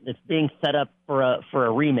relevant. It's being set up for a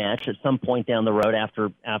rematch at some point down the road after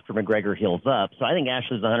McGregor heals up. So I think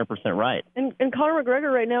Ashley's 100% right. And Conor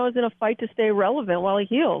McGregor right now is in a fight to stay relevant while he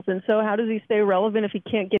heals. And so how does he stay relevant if he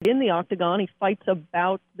can't get in the octagon? He fights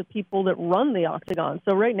about the people that run the octagon.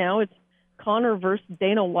 So right now it's Conor versus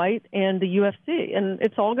Dana White and the UFC. And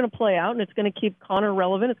it's all going to play out, and it's going to keep Conor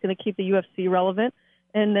relevant. It's going to keep the UFC relevant.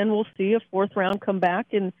 And then we'll see a fourth round come back,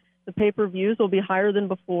 and the pay-per-views will be higher than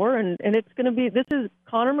before, and it's going to be.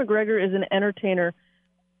 Conor McGregor is an entertainer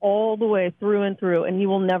all the way through and through, and he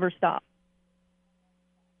will never stop.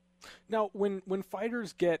 Now, when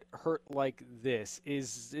fighters get hurt like this,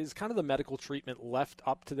 is kind of the medical treatment left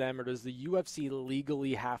up to them, or does the UFC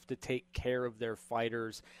legally have to take care of their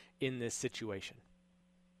fighters in this situation?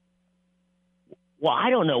 Well,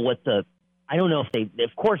 I don't know if they.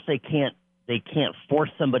 Of course, they can't force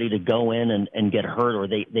somebody to go in and get hurt, or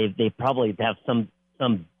they probably have some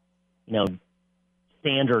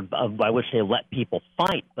standard by which they let people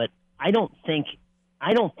fight. But I don't think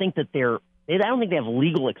that I don't think they have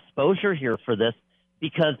legal exposure here for this,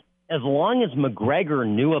 because as long as McGregor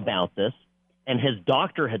knew about this and his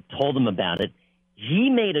doctor had told him about it, he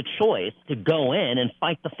made a choice to go in and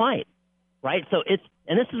fight the fight, right? So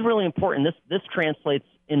and this is really important. This translates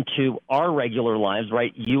into our regular lives,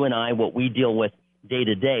 right? You and I, what we deal with day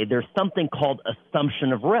to day. There's something called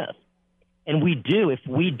assumption of risk, and if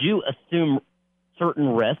we do assume certain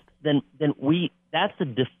risks, then that's a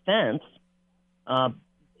defense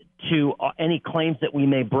to any claims that we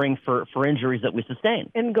may bring for injuries that we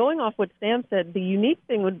sustain. And going off what Sam said, the unique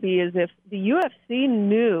thing would be is if the UFC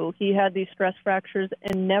knew he had these stress fractures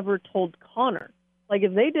and never told Conor. Like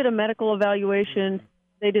if they did a medical evaluation,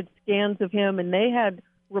 they did scans of him, and they had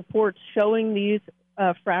reports showing these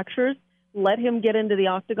fractures, let him get into the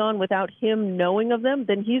octagon without him knowing of them,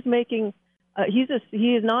 then he's making he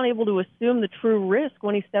is not able to assume the true risk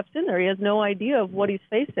when he steps in there. He has no idea of what he's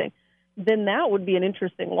facing. Then that would be an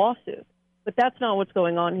interesting lawsuit. But that's not what's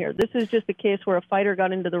going on here. This is just a case where a fighter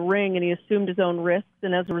got into the ring and he assumed his own risks,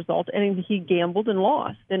 and as a result, he gambled and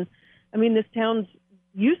lost. And, I mean, this town's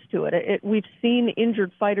used to it. We've seen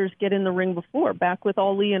injured fighters get in the ring before, back with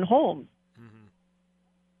Ali and Holmes.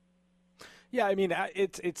 Yeah, I mean,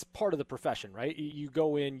 it's part of the profession, right? You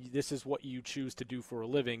go in, this is what you choose to do for a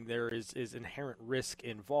living. There is inherent risk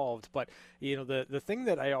involved. But, the thing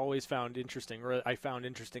that I always found interesting, or I found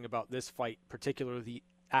interesting about this fight, particularly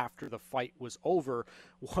after the fight was over,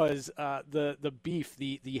 was the beef,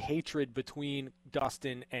 the hatred between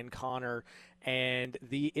Dustin and Conor, and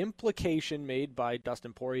the implication made by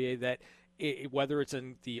Dustin Poirier that whether it's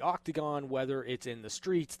in the octagon, whether it's in the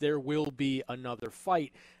streets, there will be another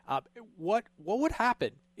fight. What would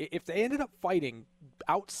happen if they ended up fighting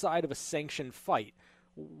outside of a sanctioned fight?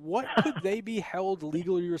 What could they be held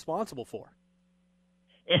legally responsible for?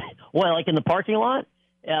 Well, like in the parking lot?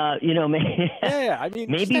 Maybe, I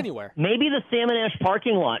mean, maybe just anywhere. Maybe the Salmon Ash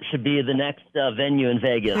parking lot should be the next venue in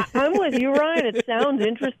Vegas. I'm with you, Ryan. It sounds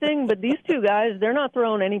interesting, but these two guys, they're not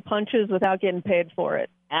throwing any punches without getting paid for it.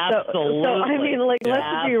 Absolutely. So I mean, let's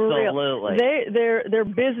be real. They're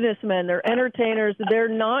businessmen. They're entertainers. They're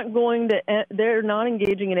not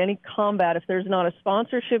engaging in any combat if there's not a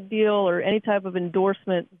sponsorship deal or any type of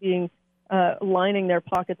endorsement being lining their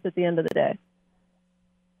pockets at the end of the day.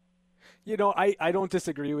 I don't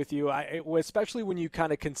disagree with you. Especially when you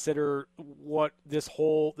kind of consider what this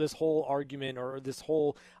whole argument or this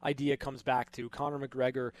whole idea comes back to. Conor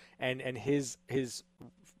McGregor and his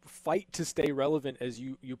fight to stay relevant, as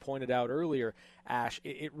you pointed out earlier, Ash.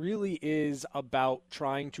 It really is about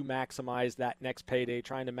trying to maximize that next payday,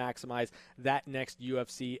 trying to maximize that next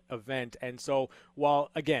UFC event. And so, while,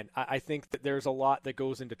 again, I think that there's a lot that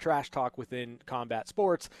goes into trash talk within combat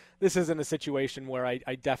sports, this isn't a situation where I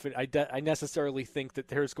necessarily think that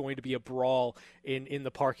there's going to be a brawl in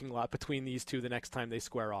the parking lot between these two the next time they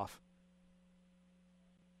square off.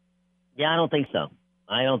 Yeah, I don't think so.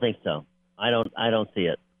 I don't see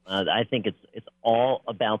it. I think it's all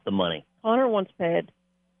about the money. Conor wants paid.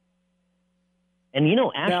 And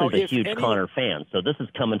Ashley's a huge Conor fan, so this is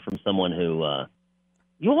coming from someone who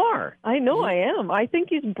you are. I know I am. I think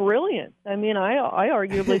he's brilliant. I mean, I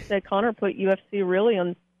arguably say Conor put UFC really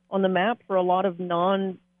on the map for a lot of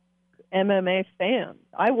non-MMA fans.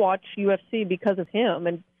 I watch UFC because of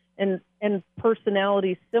him and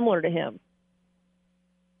personalities similar to him.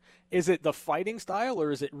 Is it the fighting style,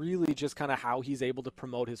 or is it really just kind of how he's able to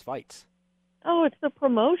promote his fights? Oh, it's the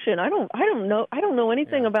promotion. I don't know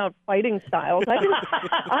anything about fighting styles.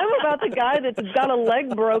 I'm about the guy that's got a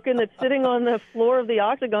leg broken that's sitting on the floor of the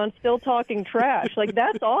octagon still talking trash. Like,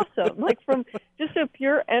 that's awesome. Like, from just a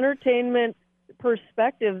pure entertainment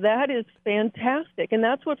perspective, that is fantastic, and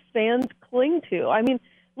that's what fans cling to. I mean,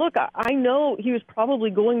 look, I know he was probably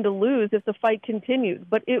going to lose if the fight continued,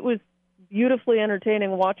 but it was beautifully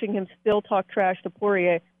entertaining watching him still talk trash to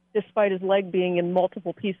Poirier despite his leg being in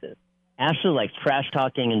multiple pieces. Ashley likes trash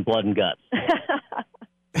talking and blood and guts.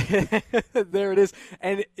 There it is.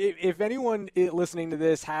 And if anyone listening to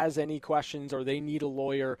this has any questions or they need a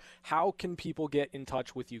lawyer, how can people get in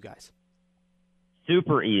touch with you guys?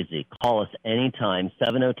 Super easy. Call us anytime,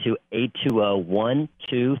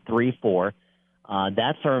 702-820-1234.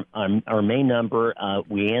 That's our main number.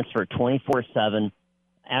 We answer it 24/7.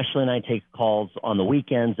 Ashley and I take calls on the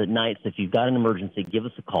weekends, at nights. If you've got an emergency, give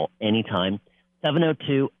us a call anytime,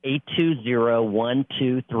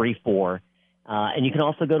 702-820-1234. And you can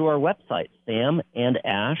also go to our website,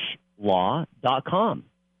 samandashlaw.com.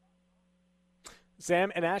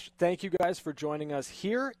 Sam and Ash, thank you guys for joining us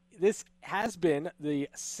here. This has been the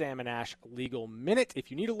Sam and Ash Legal Minute.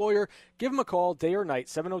 If you need a lawyer, give them a call day or night,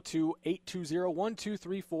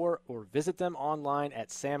 702-820-1234, or visit them online at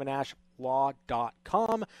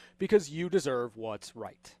samandashlaw.com, because you deserve what's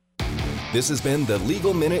right. This has been the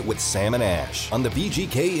Legal Minute with Sam and Ash on the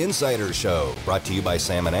VGK Insider Show, brought to you by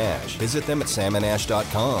Sam and Ash. Visit them at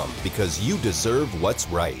samandashlaw.com, because you deserve what's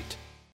right.